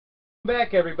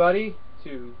Back everybody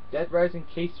to Dead Rising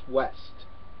Case West.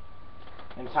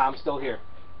 And Tom's still here.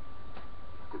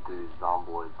 Get these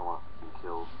zomboids, I want them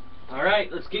killed.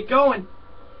 Alright, let's get going.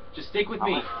 Just stick with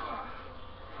me.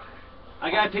 I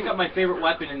gotta pick up my favorite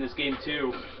weapon in this game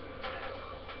too.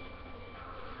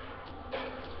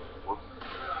 Whoops.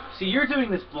 See, you're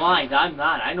doing this blind, I'm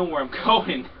not. I know where I'm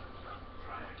going.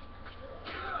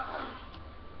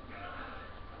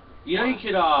 You know you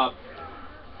could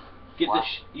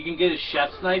you can get a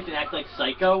chef's knife and act like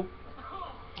Psycho.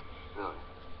 Really?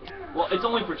 Well, it's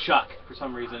only for Chuck for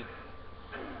some reason.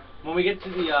 When we get to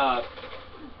the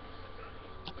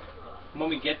when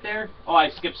we get there, oh, I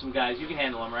skipped some guys. You can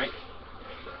handle them, right?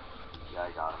 Yeah,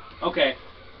 I got him. Okay.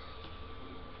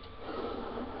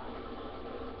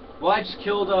 Well, I just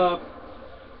killed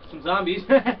some zombies.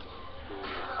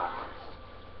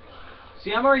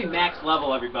 See, I'm already max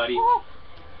level, everybody.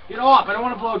 Get off! I don't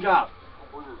want a blowjob.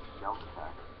 What is this jump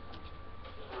attack?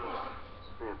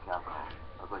 Straight up Capcom.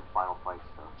 That's like Final Fight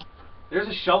stuff. There's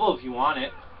a shovel if you want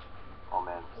it. Oh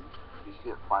man, you should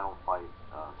get Final Fight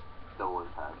double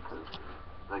impact because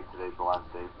like today's the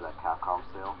last day for that Capcom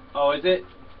sale. Oh, is it?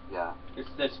 Yeah. It's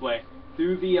this way.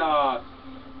 Through the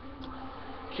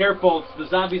careful, the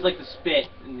zombies like to spit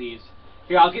in these.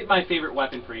 Here, I'll get my favorite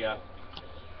weapon for you.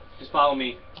 Just follow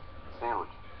me. Sandwich.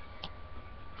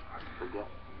 Forget.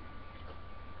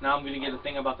 Now I'm gonna get a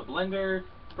thing about the blender,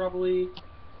 probably.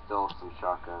 Still some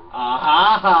shotguns.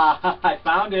 Aha! I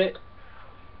found it.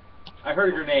 I heard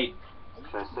a grenade.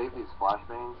 Should I save these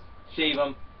flashbangs? Shave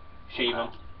them. Shave them.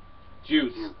 Okay.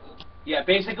 Juice. Yeah,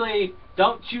 basically,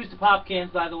 don't choose the pop cans,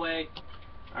 by the way.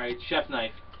 Alright, chef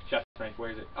knife. Chef knife,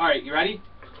 where is it? Alright, you ready?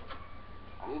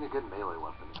 I need a good melee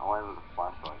weapon. All I have is a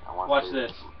flashlight. I want Watch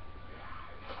this.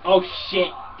 Oh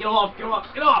shit! Get off! Get off!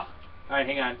 Get off! Alright,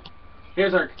 hang on.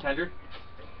 Here's our contender.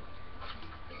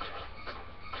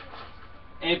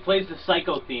 And it plays the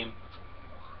Psycho theme.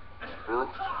 Really?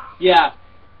 Yeah.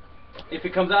 If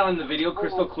it comes out on the video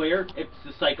crystal clear, it's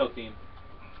the Psycho theme.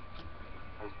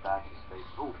 Nice bash his face.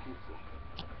 Oh,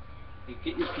 pizza. You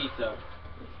get your pizza.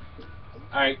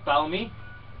 Alright, follow me.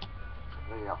 I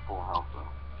think you got full health though.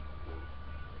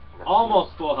 Good.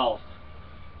 Almost full health.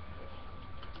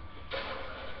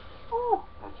 Ooh,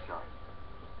 headshot.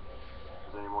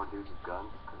 Is there any more dudes with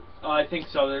guns? Oh, I think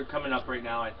so. They're coming up right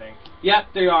now, I think. Yep,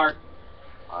 they are.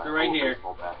 They're right here.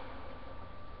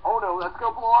 Oh no, let's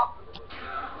go blow up!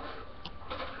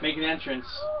 Make an entrance.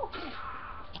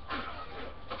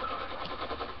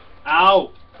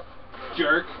 Ow!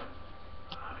 Jerk.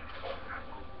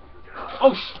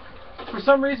 Oh, for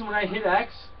some reason when I hit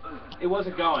X, it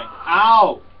wasn't going.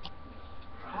 Ow!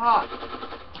 Fuck.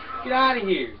 Get out of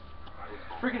here.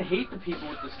 I freaking hate the people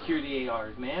with the security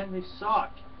ARs, man. They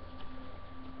suck.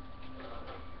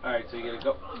 Alright, so you gotta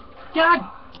go. God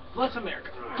bless America.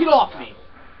 Get off me!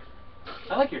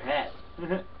 I like your hat.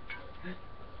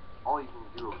 All you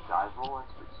can do is dive roll,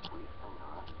 that's pretty sweet. I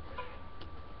know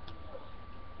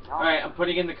that. Alright, I'm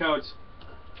putting in the codes.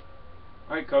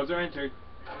 Alright, codes are entered.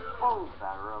 Oh,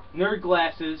 batter up. Nerd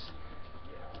glasses.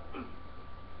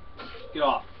 Get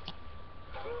off.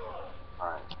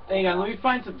 Alright. Hang on, let me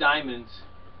find some diamonds.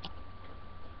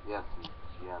 Yes,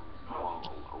 gems. Oh,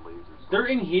 a laser sword. They're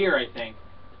in here, I think.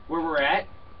 Where we're at.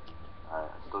 Alright,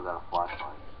 I still got a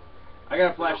flashlight. I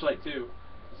got a flashlight too.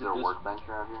 Is there a workbench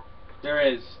around here? There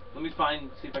is. Let me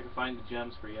see if I can find the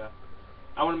gems for you.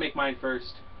 I want to make mine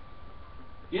first.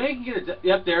 You know you can get a...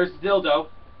 Yep, there's the dildo.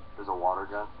 There's a water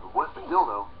gun. What's the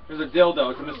dildo? There's a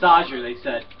dildo. It's a massager, they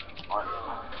said. Alright,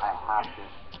 I have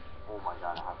to... Oh my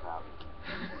god, I have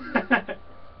to have it.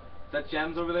 Is that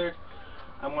gems over there?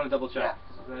 I want to double check.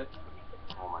 Yes. Is that it?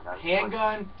 Oh my god.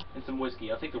 Handgun and some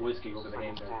whiskey. I'll take the whiskey over the like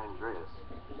handgun. San Andreas.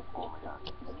 Oh my god.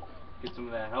 Get some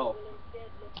of that health.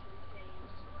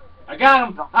 I got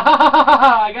him!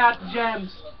 I got the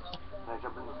gems! Can I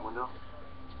jump in this window?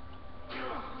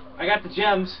 I got the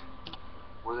gems.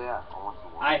 Where are they at? I want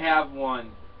some more. I have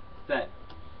one set.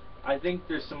 I think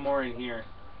there's some more in here.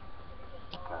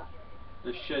 Okay.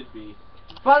 There should be.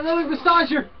 Found another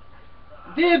massager!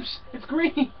 Dibs! It's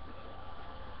green!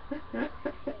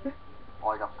 Oh,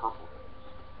 I got purple.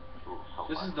 Ooh,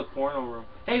 This is the porno room.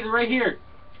 Hey, they're right here!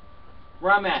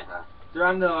 Where I'm at. Okay. They're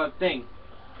on the thing.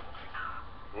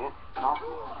 Yeah? No.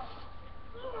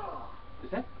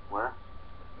 Is that? Where?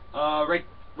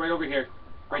 Right over here.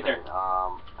 Right Okay, there.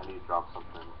 I need to drop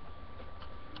something.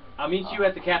 I'll meet you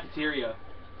at the cafeteria.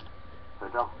 Should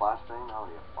I drop a flashbang? I don't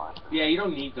need a flashbang. Yeah, you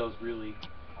don't need those really.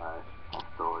 Alright, I'll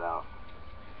throw it out.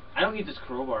 I don't need this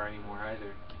crowbar anymore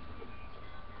either.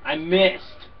 I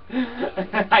missed.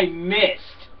 I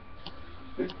missed.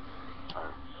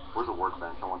 Alright. Where's the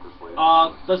workbench? I want this later.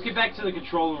 Let's get back to the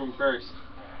control room first.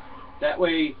 That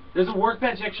way, there's a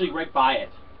workbench actually right by it.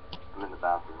 I'm in the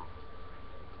bathroom.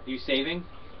 Are you saving?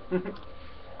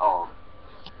 Oh,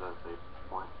 is that a safe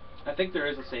point? I think there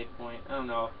is a save point. I don't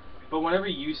know. But whenever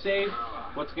you save,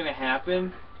 what's going to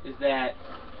happen is that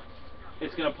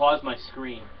it's going to pause my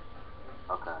screen.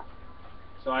 Okay.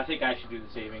 So I think I should do the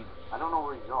saving. I don't know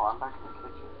where you go. I'm back in the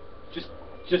kitchen.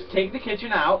 Just take the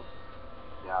kitchen out.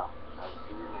 Yeah. I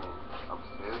see your name.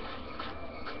 Upstairs.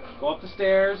 Go up the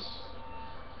stairs.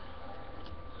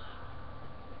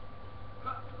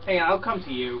 Hang on, I'll come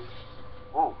to you.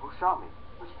 Whoa, who shot me?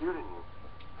 Who's shooting you?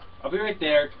 I'll be right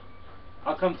there.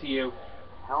 I'll come to you.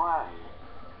 Hell out of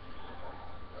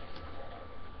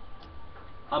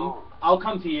here. I'll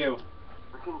come to you.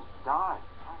 Freaking die.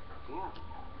 God damn.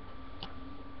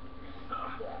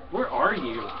 Where are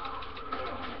you?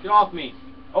 Get off me.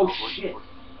 Oh shit.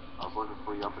 I was looking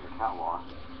for you up in the catwalk,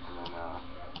 and then,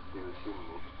 dude was shooting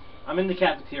me. I'm in the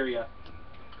cafeteria.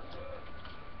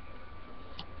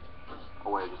 Oh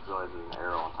wait, I just realized there's an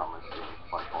arrow on top of my screen.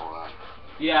 If I follow that.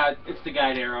 Yeah, it's the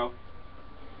guide arrow.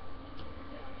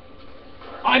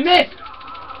 Oh, I missed!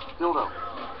 Dildo.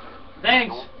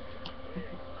 Thanks.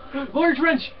 Large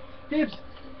wrench. Dibs.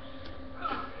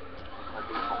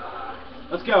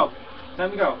 Let's go.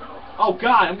 Time to go. Oh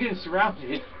god, I'm getting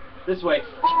surrounded. This way.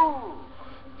 Boom!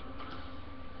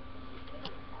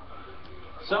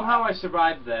 Somehow I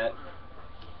survived that.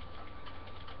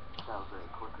 That was very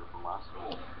quicker from last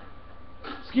week.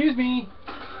 Excuse me.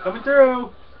 Coming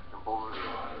through. Jump over.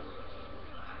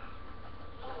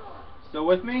 Still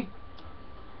with me?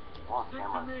 I'm on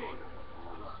camera.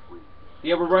 That was sweet.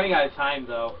 Yeah, we're running out of time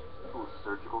though. Ooh,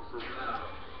 surgical scissors.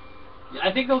 Yeah,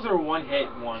 I think those are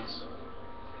one-hit ones.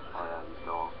 Oh yeah, you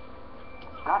go.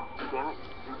 God damn it,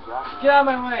 dude, grab me. Get out of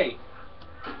my way.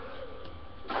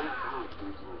 I just some of these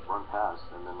dudes can just run past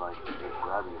and then like they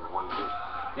grab you in one hit.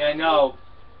 Yeah, I know.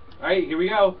 Alright, here we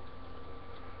go.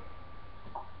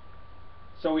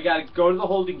 So we gotta go to the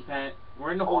holding pen.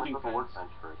 We're in the holding pen. I want to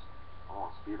workbench first. I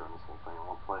want to speed on this whole thing. I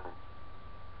want to play it.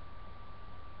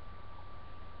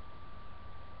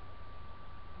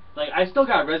 Like, I still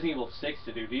got Resident Evil 6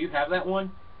 to do. Do you have that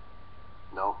one?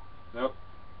 No. Nope.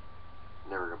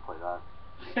 Never gonna play that.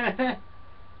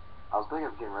 I was thinking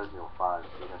of getting Resident Evil 5. I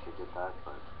think I should get that,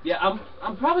 but... Yeah,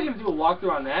 I'm probably gonna do a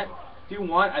walkthrough on that. If you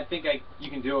want, I think you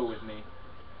can do it with me.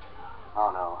 I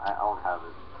don't know. I don't have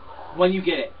it. When you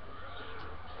get it.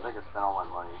 I think I spent all my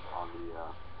money on the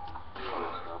other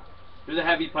stuff. There's a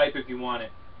heavy pipe if you want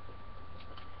it.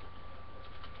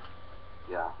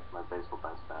 Yeah, my baseball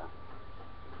bat's bad.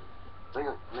 I think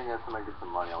after I get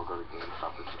some money, I'll go to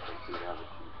GameStop or something so you have it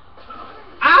cheap.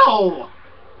 Ow!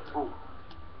 Ooh.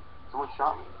 Someone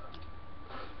shot me.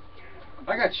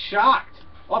 I got shocked.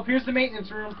 Oh, here's the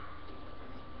maintenance room.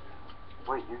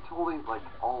 Wait, you're totally like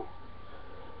all...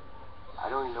 I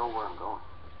don't even know where I'm going.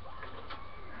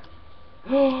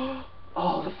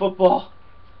 Oh, the football.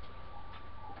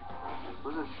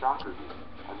 Where's this shocker dude?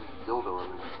 I just dildo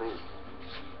him in his face.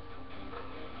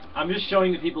 I'm just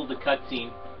showing the people the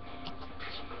cutscene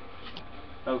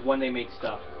of when they make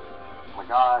stuff. Oh my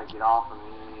god, get off of me.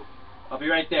 I'll be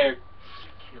right there. It's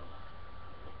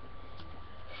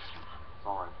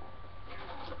alright.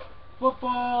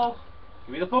 Football!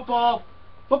 Give me the football!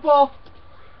 Football!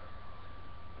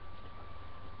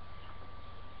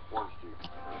 Orange juice.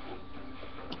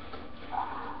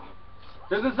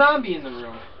 There's a zombie in the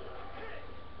room.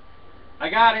 I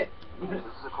got it. This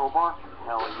is a crowbar?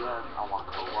 Hell yes, I want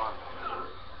a crowbar.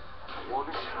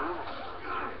 Morgan Freeman.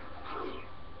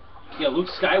 Yeah, Luke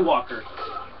Skywalker.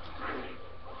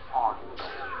 Oh, dude. Is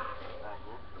that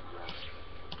here? Yes.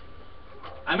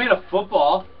 I made a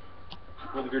football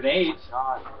with grenades.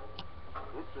 God.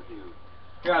 It's the dude.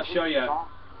 Here, I'll show you.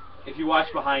 If you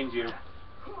watch behind you.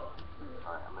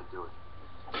 Alright, I'm gonna do it.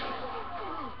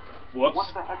 Whoops.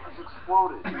 What the heck just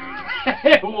exploded?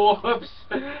 Whoops.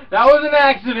 That was an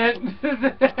accident.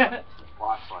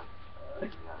 Flashlight.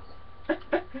 Yes.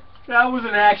 That was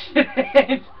an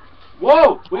accident.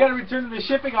 Whoa! We gotta return to the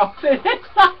shipping office.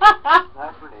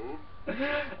 That grenade?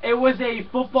 It was a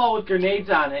football with grenades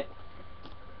on it.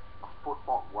 A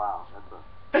football? Wow, that's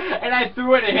a... And I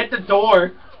threw it and hit the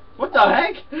door. What the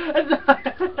heck?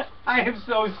 I am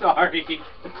so sorry.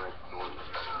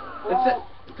 That's it.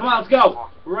 Come on, let's go.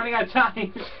 We're running out of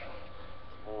time.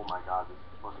 Oh my god, this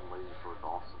fucking laser sword's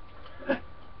awesome.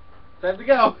 Time to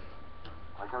go.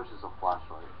 I like how it's just a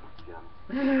flashlight with gems.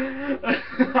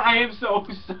 I am so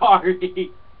sorry.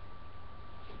 It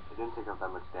didn't take up that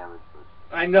much damage, but...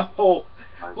 I know.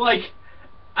 Like,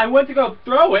 I went to go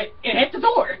throw it and hit the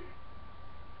door.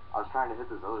 I was trying to hit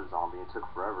this other zombie. It took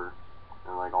forever.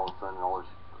 And like all of a sudden, all this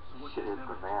shit hits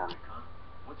the fan.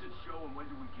 What's it show and when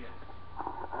do we get it?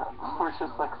 We're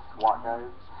just like SWAT guys,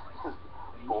 just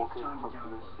bulking Time to up to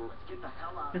this download. shit. Let's get the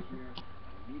hell out of here and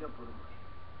meet up with him.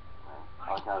 I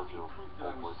like how it's still doing need proof that I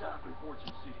full was voice set up acting. in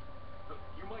Fortune City. Look,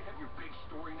 you might have your big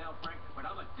story now, Frank, but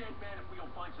I'm a dead man if we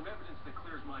don't find some evidence that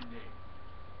clears my name.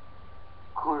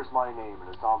 Clears my name in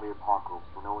a zombie apocalypse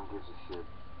where no one gives a shit.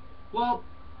 Well,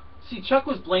 see, Chuck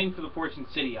was blamed for the Fortune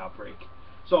City outbreak.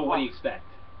 So what do you expect?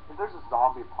 If there's a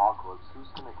zombie apocalypse, who's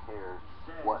gonna care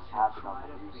what happened on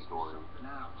the news story?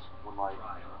 When like,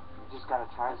 you just gotta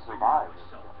try and survive.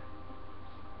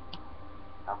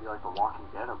 I'll be like the Walking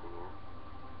Dead up in here.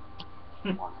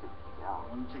 Want to take me I down?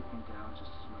 want to take me down just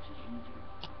as much as you do.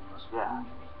 You must Yeah. believe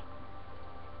me.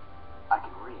 I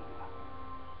can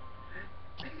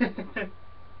read.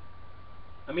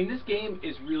 I mean, this game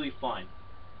is really fun.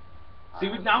 See,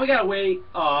 now we gotta wait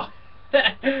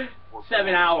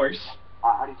 7 hours.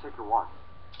 How do you check your watch?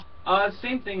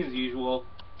 Same thing as usual.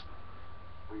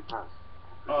 What do you press?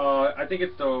 I think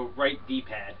it's the right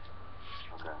D-pad.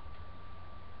 Okay.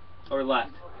 Or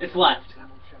left. It's left.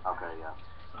 Okay, yeah.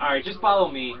 Alright, just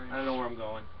follow me. I don't know where I'm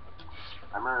going.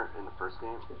 I remember in the first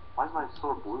game. Why is my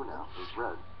sword blue now? It's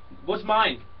red. What's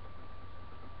mine?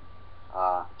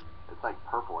 It's like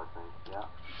purple, I think. Yeah.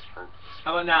 Or,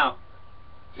 How about now?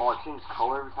 oh, it changed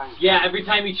color every time you Yeah, every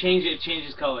time you change it, it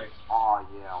changes color. Oh,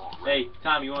 yeah. I want red. Hey,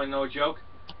 Tom, you want to know a joke?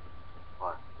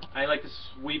 What? I like to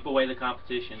sweep away the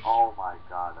competition. Oh my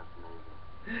god, that's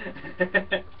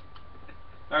amazing.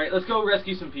 Alright, let's go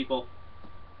rescue some people.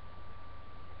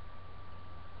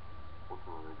 What's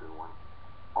a really good one?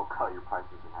 I'll cut your prices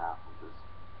in half with this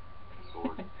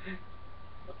sword.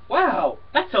 Wow,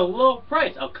 that's a low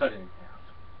price. I'll cut it in half.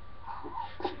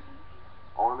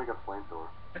 I want to make a flamethrower.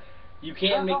 You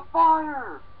can't There's make... a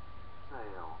fire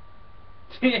sale.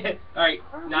 Alright,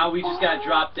 now we just gotta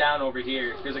drop down over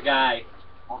here. There's a guy.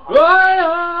 Also,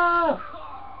 Whoa!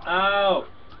 Oh!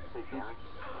 take damage.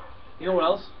 You know what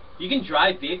else? You can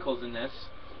drive vehicles in this.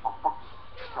 Oh, fuck.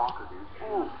 Shocker, dude.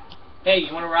 Ooh. Hey,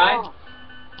 you wanna ride? Oh.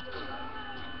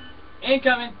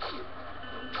 Incoming!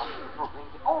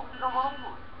 Oh, no, run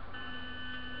over.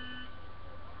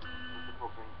 Where's the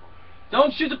propane tank?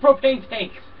 Don't shoot the propane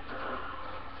tank!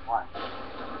 Why?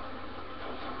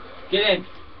 Get in.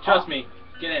 Trust me.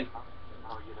 Get in. How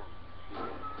do we get in?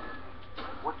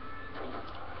 What?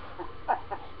 I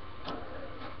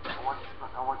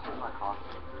want to change my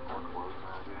costume to more clothes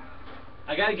than I do. I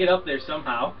gotta get up there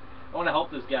somehow. I wanna help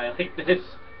this guy like this.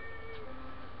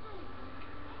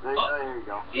 There, Oh. there you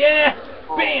go. Yeah!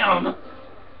 Oh. Bam! Is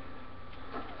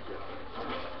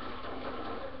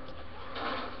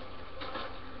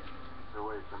there a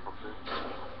way to jump up there?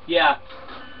 Yeah,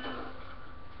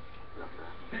 Get up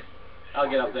there. I'll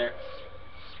get up there.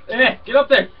 Get up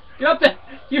there! Get up there!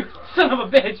 You son of a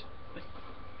bitch!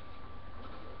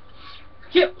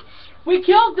 We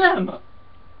killed them!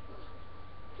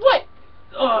 What?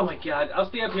 Oh my god, I'll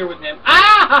stay up here with him.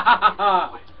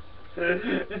 Ah!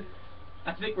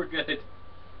 I think we're good.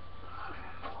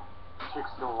 Chick's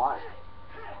still alive.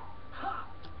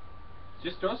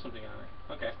 Just throw something on her.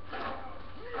 Okay.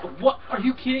 What? Are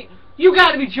you kidding? You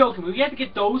gotta be joking me. We have to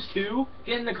get those two?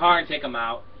 Get in the car and take them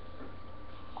out.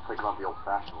 I'll think about the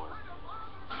old-fashioned way.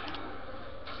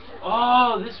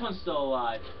 Oh, this one's still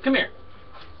alive. Come here.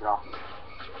 Get off.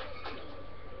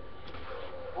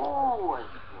 Oh, I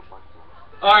just feel a bunch of them.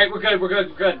 Alright, we're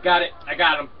good. Got it. I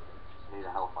got him. Just need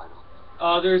a health item.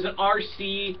 There's an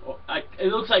RC. It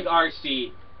looks like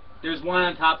RC. There's one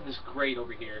on top of this crate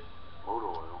over here. Motor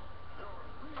oil.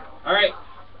 Alright.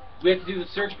 We have to do the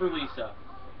search for Lisa.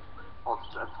 Oh,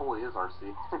 that totally is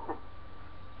RC.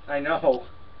 I know.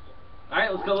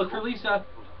 Alright, let's go look for Lisa.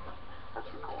 That's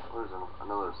pretty cool. There's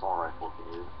another assault rifle if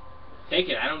you need it. Take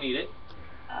it. I don't need it.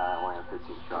 I only have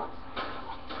 15 shots.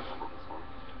 I'll take this one.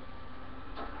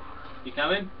 You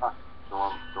coming?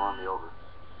 Don't run me over.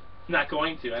 Not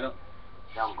going to. I don't.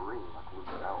 Yeah, I'm green, like Luke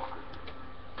Skywalker.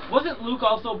 Wasn't Luke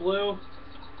also blue?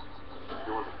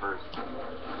 He was the first.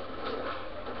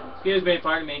 Excuse me.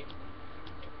 Pardon me.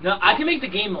 No, I can make the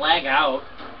game lag out.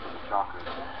 Shocker.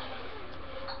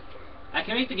 I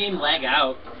can make the game lag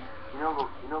out. You know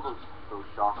those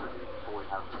shockers you fully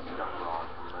have the gun raw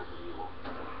from Resident Evil.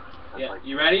 That's Yeah. like,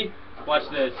 You ready? Watch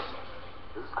this.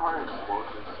 this car explodes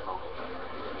in smoke.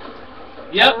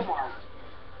 Yep. Oh my.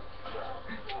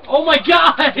 Oh my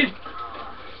god!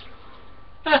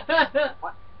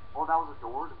 What? Oh, that was a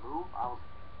door to move? I was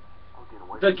getting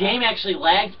away The from game that. actually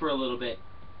lagged for a little bit.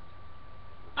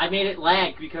 I made it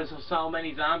lag because of so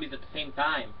many zombies at the same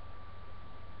time.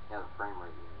 Yeah, the frame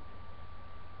rate.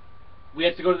 We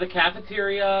have to go to the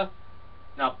cafeteria.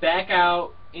 Now back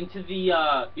out into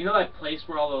the you know that place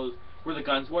where where the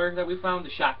guns were that we found, the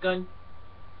shotgun?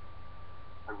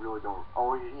 I really don't.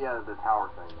 Oh yeah, the tower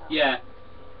thing. Yeah.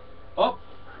 Oh.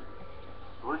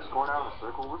 We're just going out in a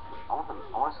circle. I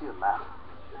want to see the map.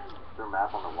 Is there a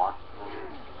map on the watch?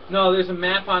 No, there's a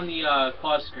map on the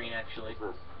pause screen actually.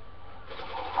 What's this?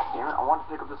 Damn it! I want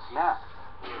to pick up the snack.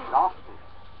 Get off me.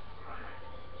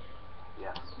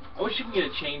 Yes. I wish you could get a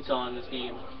chainsaw in this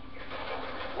game.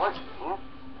 What? You can't?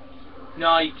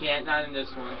 No, you can't. Not in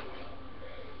this one.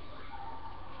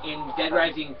 In Dead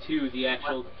Rising 2, the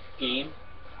actual game,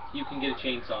 you can get a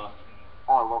chainsaw.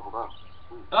 Oh, I leveled up.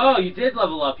 Sweet. Oh, you did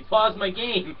level up. You paused my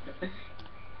game.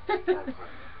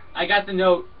 I got the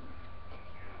note.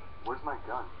 Where's my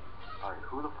gun? Alright,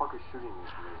 who the fuck is shooting me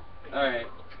from here? Alright.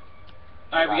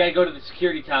 Alright, we gotta go to the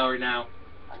security tower now.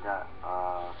 I got,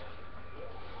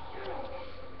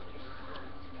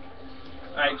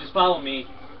 Alright, just follow me.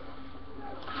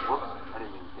 whoops, I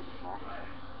didn't mean to take a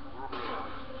snack.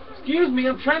 Excuse me,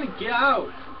 I'm trying to get out.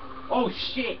 Oh,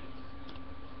 shit.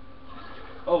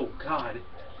 Oh, God.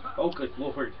 Oh, good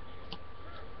lord.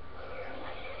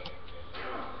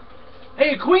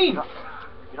 Hey, queen!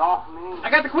 Get off me! I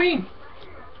got the queen!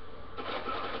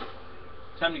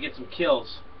 Time to get some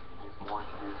kills. Need some orange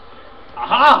juice.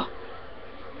 Aha!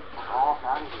 Fuck off,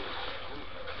 out of here.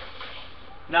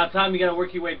 Now, Tom, you gotta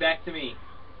work your way back to me.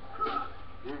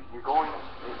 You're going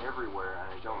everywhere,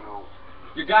 and I don't know.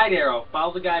 Your guide arrow.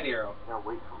 Follow the guide arrow. You gotta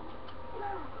wait for me.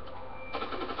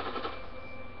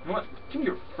 You know what? Give me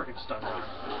your frickin' stun gun.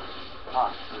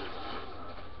 Ah, shit.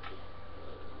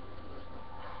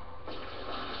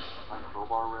 My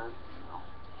crowbar red? No.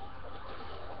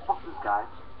 Fuck this guy.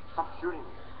 Stop shooting me.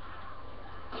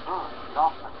 Get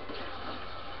off me.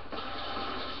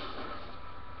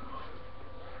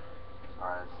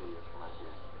 Alright, I see you from right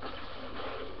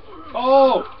here.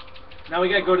 Oh! Now we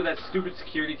gotta go to that stupid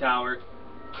security tower.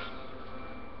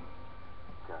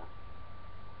 Okay.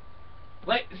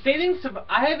 Like,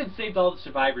 I haven't saved all the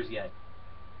survivors yet.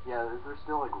 Yeah, is there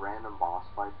still like random boss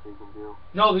fights they can do?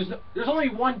 No, there's only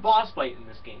one boss fight in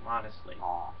this game, honestly.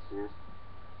 Aw, serious?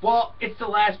 Well, it's the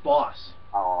last boss.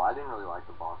 Oh, I didn't really like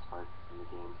the boss fights in the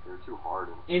games. They were too hard.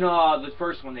 And, In the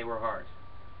first one, they were hard.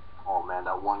 oh man,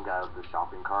 that one guy with the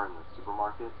shopping cart in the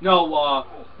supermarket. No,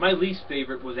 my least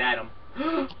favorite was Adam.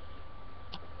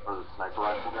 Or the sniper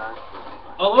rifle guy.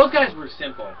 Oh, those guys were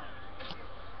simple.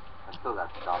 I still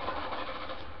got shot.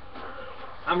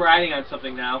 I'm riding on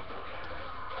something now.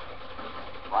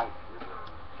 Right.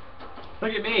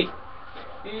 Look at me.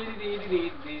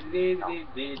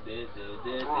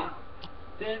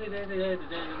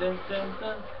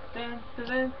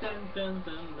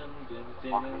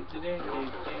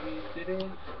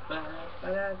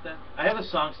 I have a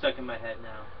song stuck in my head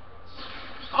now.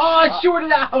 Oh, it's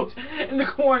shorted out in the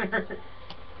corner.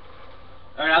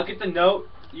 Alright, I'll get the note.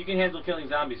 You can handle killing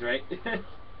zombies, right? I can't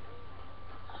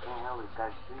handle these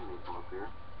guys shooting me from up here.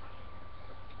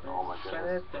 Oh my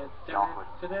goodness. Get off my...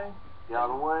 Get out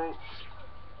of the way.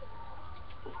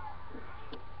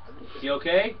 You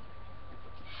okay?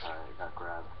 Alright, I got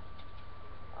grabbed.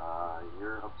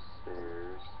 You're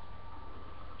upstairs.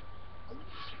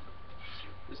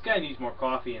 This guy needs more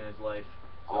coffee in his life.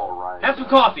 I'm alright. Have some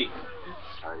coffee!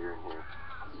 Alright, you're in here.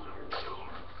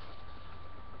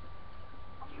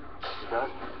 You got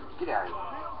it? Get out of here.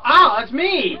 Ow, that's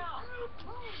me!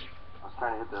 I was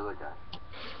trying to hit the other guy.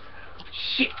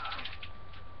 Shit!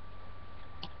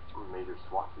 I'm a major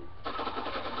SWAT team.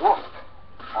 Whoa!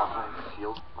 Oh, I'm trying to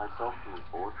shield myself from this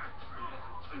bullet.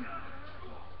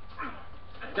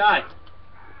 Die!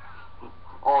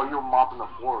 Oh, you're mopping the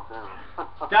floor with him.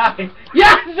 Die!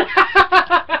 Yes!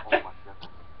 Oh my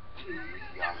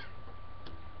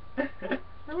goodness.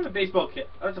 I want a baseball kit.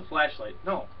 Oh, that's a flashlight.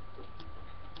 No.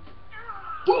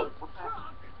 Whoa! What's that?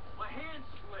 My hand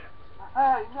slipped.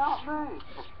 Hey, not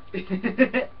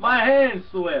me! My hand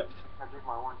slipped. I drink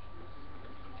my orange juice.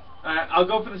 Alright, I'll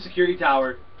go for the security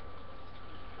tower.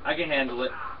 I can handle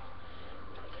it.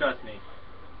 Trust me.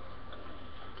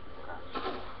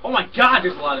 Oh my god,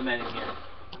 there's a lot of men in here.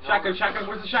 Shotgun, shotgun,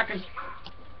 where's the shotgun?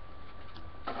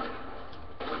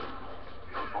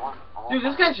 Dude,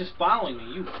 this guy's just following me,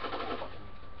 you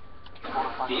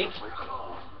dick.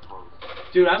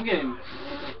 Dude, I'm getting...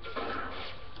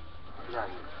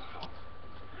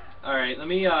 Alright, let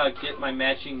me get my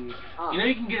matching... You know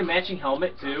you can get a matching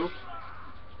helmet too?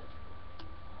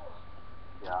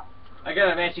 Yeah. I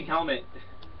got a matching helmet.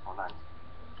 Oh, nice.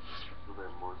 So they're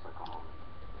motorcycle helmet.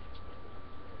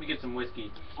 Let me get some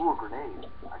whiskey. Ooh, a grenade.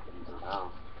 I could use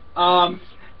those.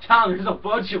 Tom, there's a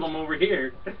bunch of them over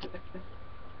here.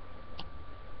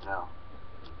 No.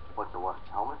 What the what?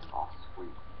 Helmet? Oh,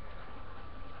 sweet.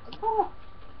 Woo.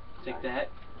 Take Nice. that.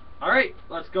 Alright,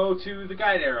 let's go to the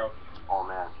guide arrow. Oh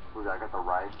man, look, I got the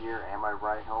ride gear and my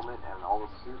ride helmet and all the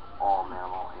suit. Oh man,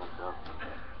 I'm all amped up.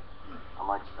 I'm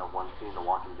like that one scene in The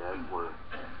Walking Dead where.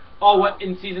 Oh, what,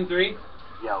 in season 3?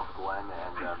 Yeah, with Glenn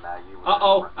and Maggie.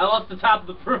 Uh-oh, I lost the top of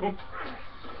the broom.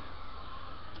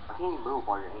 I can't even move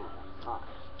while you're aiming. It sucks.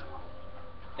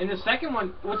 In the second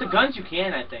one, with the guns you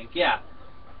can, I think, yeah.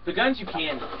 The guns you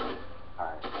can.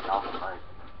 Alright, now I'm right.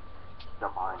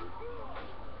 Jump behind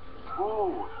you.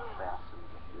 Ooh, fast.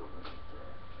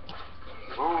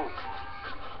 Boom.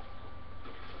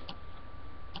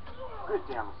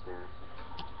 Good down the stairs.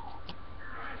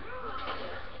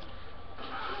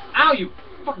 Ow, you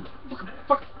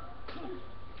fuck.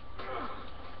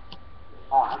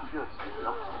 Oh, how'd you do it?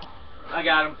 Nope. I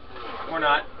got him. Or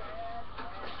not.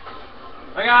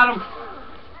 I got him.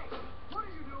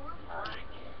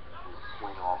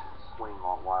 Swing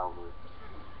all wildly.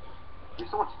 You're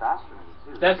so much faster than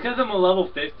me, too. That's because I'm a level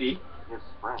 50. You have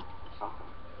sprint or something.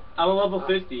 I'm a level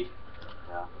 50.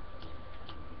 Yeah.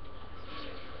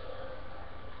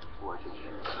 Ooh, I should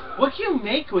shoot. What can you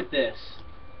make with this?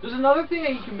 There's another thing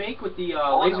that you can make with the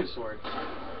laser sword.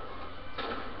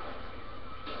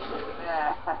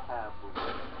 Yeah.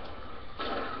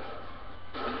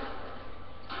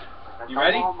 You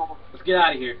ready? Let's get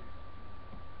out of here.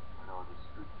 I know,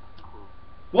 this is cool.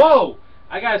 Whoa!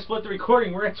 I gotta split the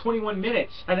recording. We're at 21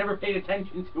 minutes. I never paid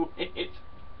attention to it.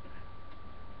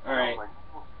 Alright.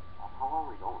 How long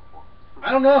are we going for?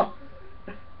 I don't know.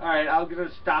 Alright, I'm gonna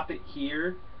stop it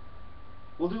here.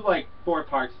 We'll do like 4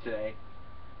 parts today.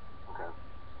 Okay.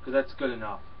 Because that's good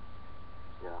enough.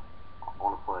 Yeah. I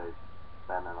want to play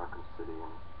Batman Arkham City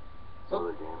and some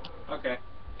other games. Okay.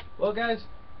 Well, guys,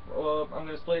 I'm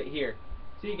gonna split it here.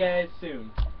 See you guys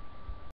soon.